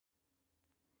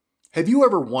Have you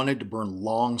ever wanted to burn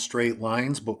long straight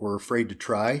lines but were afraid to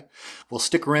try? Well,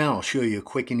 stick around, I'll show you a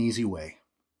quick and easy way.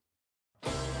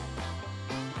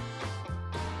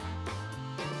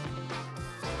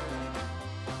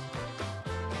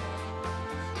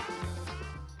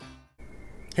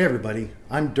 Hey everybody,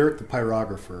 I'm Dirk the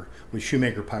Pyrographer with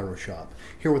Shoemaker Pyro Shop,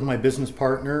 here with my business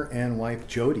partner and wife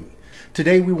Jodi.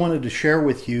 Today we wanted to share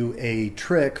with you a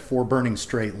trick for burning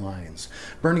straight lines.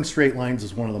 Burning straight lines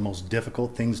is one of the most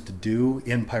difficult things to do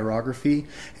in pyrography,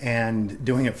 and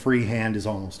doing it freehand is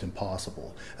almost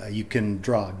impossible. You can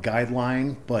draw a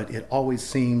guideline, but it always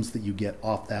seems that you get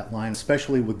off that line,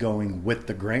 especially with going with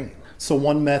the grain. So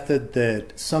one method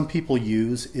that some people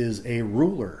use is a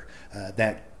ruler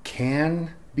that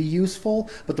can be useful,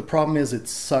 but the problem is it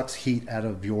sucks heat out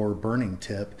of your burning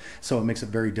tip, so it makes it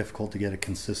very difficult to get a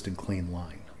consistent clean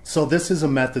line. So this is a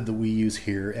method that we use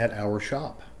here at our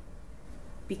shop.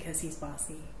 Because he's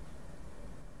bossy.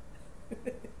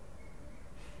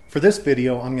 For this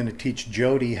video, I'm going to teach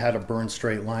Jodi how to burn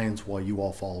straight lines while you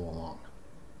all follow along.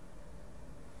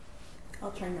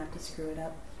 I'll try not to screw it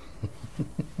up.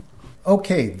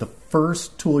 Okay, the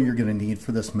first tool you're going to need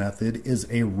for this method is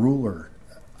a ruler.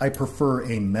 I prefer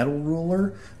a metal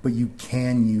ruler, but you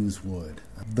can use wood.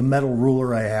 The metal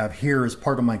ruler I have here is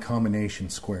part of my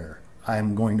combination square.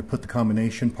 I'm going to put the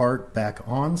combination part back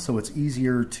on so it's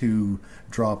easier to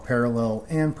draw a parallel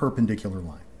and perpendicular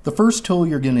line. The first tool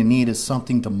you're going to need is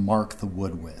something to mark the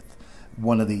wood with.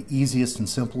 One of the easiest and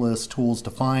simplest tools to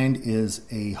find is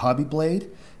a hobby blade.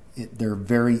 They're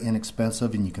very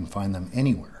inexpensive and you can find them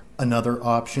anywhere. Another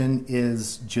option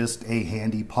is just a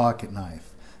handy pocket knife.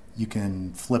 You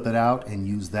can flip it out and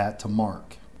use that to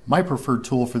mark. My preferred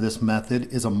tool for this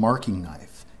method is a marking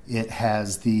knife. It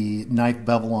has the knife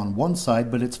bevel on one side,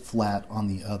 but it's flat on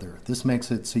the other. This makes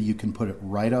it so you can put it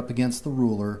right up against the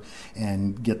ruler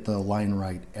and get the line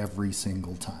right every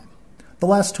single time. The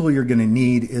last tool you're going to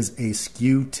need is a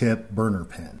skew tip burner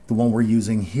pin. The one we're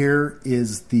using here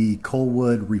is the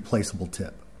Coalwood replaceable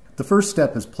tip. The first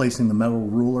step is placing the metal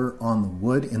ruler on the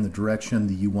wood in the direction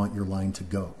that you want your line to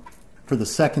go. For the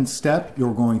second step,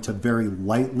 you're going to very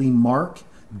lightly mark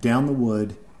down the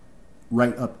wood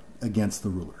right up against the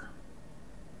ruler.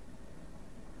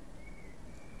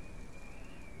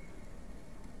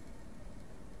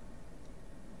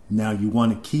 Now you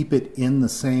want to keep it in the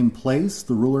same place,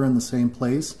 the ruler in the same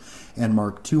place, and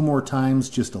mark 2 more times,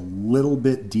 just a little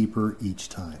bit deeper each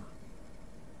time.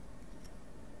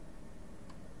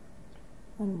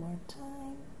 One more time.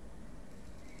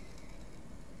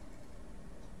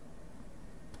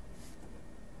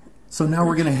 So now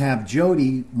we're going to have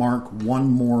Jodi mark one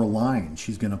more line.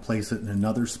 She's going to place it in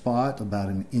another spot about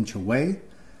an inch away,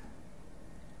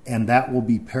 and that will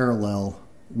be parallel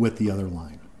with the other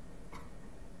line.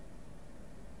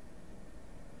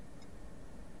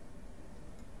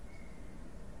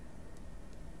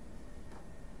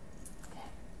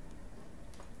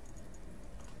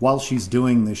 While she's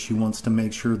doing this, she wants to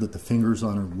make sure that the fingers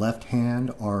on her left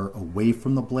hand are away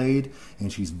from the blade,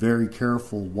 and she's very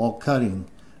careful while cutting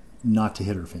not to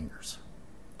hit her fingers.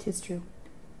 'Tis true.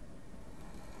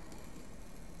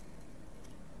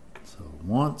 So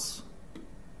once,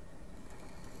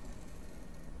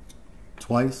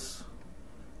 twice,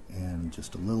 and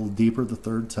just a little deeper the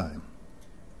third time.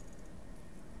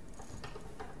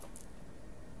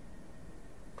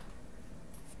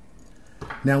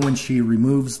 Now when she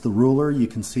removes the ruler, you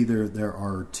can see there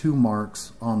are 2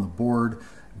 marks on the board,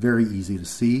 very easy to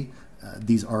see.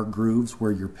 These are grooves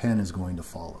where your pen is going to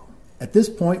follow. At this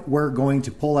point, we're going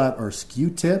to pull out our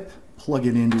skew tip, plug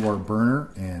it into our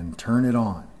burner, and turn it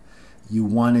on. You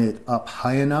want it up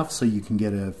high enough so you can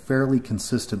get a fairly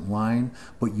consistent line,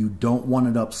 but you don't want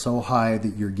it up so high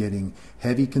that you're getting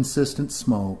heavy, consistent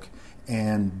smoke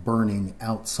and burning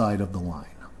outside of the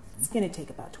line. It's going to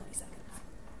take about 20 seconds.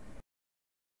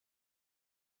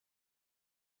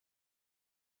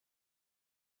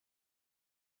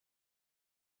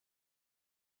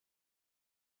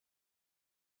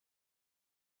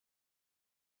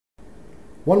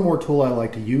 One more tool I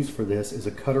like to use for this is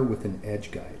a cutter with an edge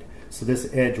guide. So this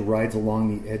edge rides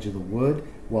along the edge of the wood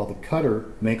while the cutter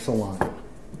makes a line.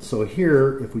 So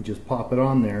here, if we just pop it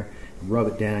on there and rub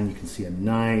it down, you can see a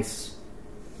nice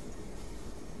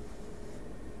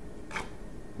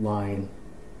line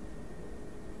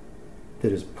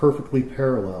that is perfectly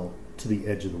parallel to the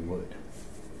edge of the wood.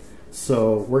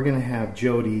 So we're going to have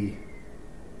Jodi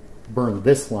burn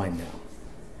this line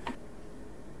now.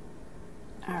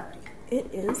 All right. It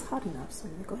is hot enough, so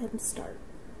I'm going to go ahead and start.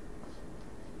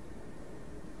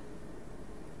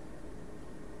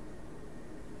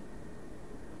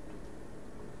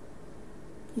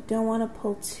 You don't want to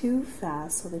pull too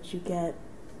fast so that you get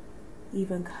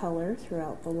even color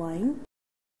throughout the line.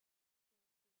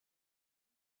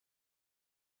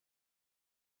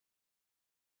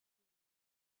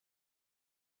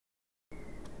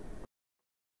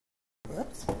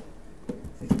 Whoops.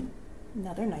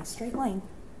 Another nice straight line.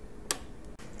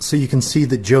 So you can see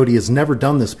that Jodi has never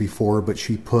done this before, but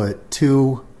she put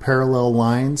 2 parallel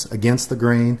lines against the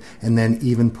grain and then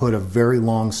even put a very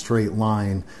long straight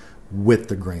line with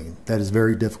the grain. That is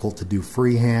very difficult to do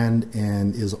freehand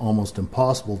and is almost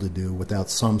impossible to do without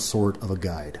some sort of a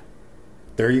guide.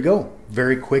 There you go.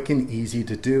 Very quick and easy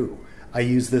to do. I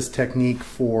use this technique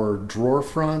for drawer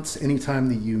fronts. Anytime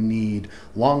that you need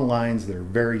long lines that are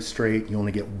very straight, you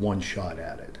only get one shot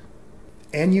at it.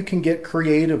 And you can get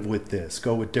creative with this.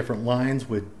 Go with different lines,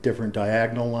 with different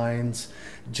diagonal lines.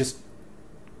 Just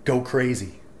go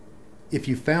crazy. If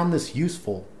you found this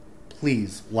useful,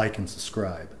 please like and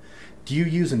subscribe. Do you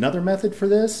use another method for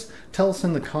this? Tell us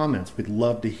in the comments. We'd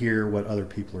love to hear what other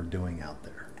people are doing out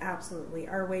there. Absolutely.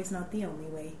 Our way's not the only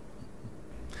way.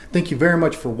 Thank you very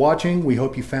much for watching. We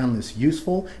hope you found this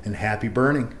useful, and happy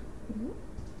burning.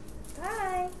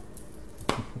 Bye.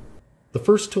 The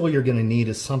first tool you're going to need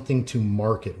is something to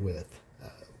mark it with.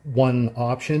 One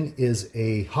option is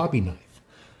a hobby knife.